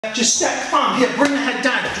Just step, bam, here, bring the head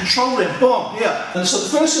down, control him, boom, here. And so the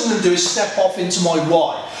first thing I'm going to do is step off into my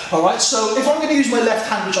right. Alright, so if I'm going to use my left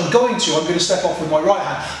hand, which I'm going to step off with my right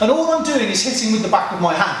hand. And all I'm doing is hitting with the back of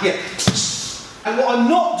my hand, here. And what I'm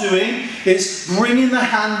not doing is bringing the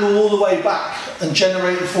hand all the way back and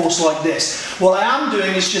generating force like this. What I am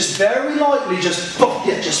doing is just very lightly, just, boom,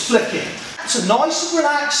 yeah, just flicking. So nice and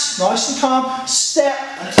relaxed, nice and calm, step,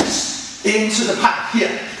 and into the pad,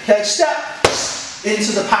 here. Okay, step,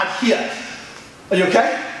 into the pad here. Are you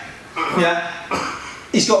okay? Yeah.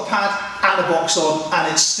 He's got a pad and a box on,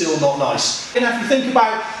 and it's still not nice. And if you think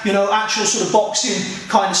about, you know, actual sort of boxing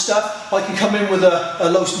kind of stuff, I can come in with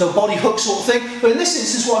a low body hook sort of thing. But in this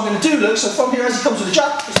instance, what I'm going to do, look, so from here as he comes with a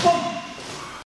jab, it's boom.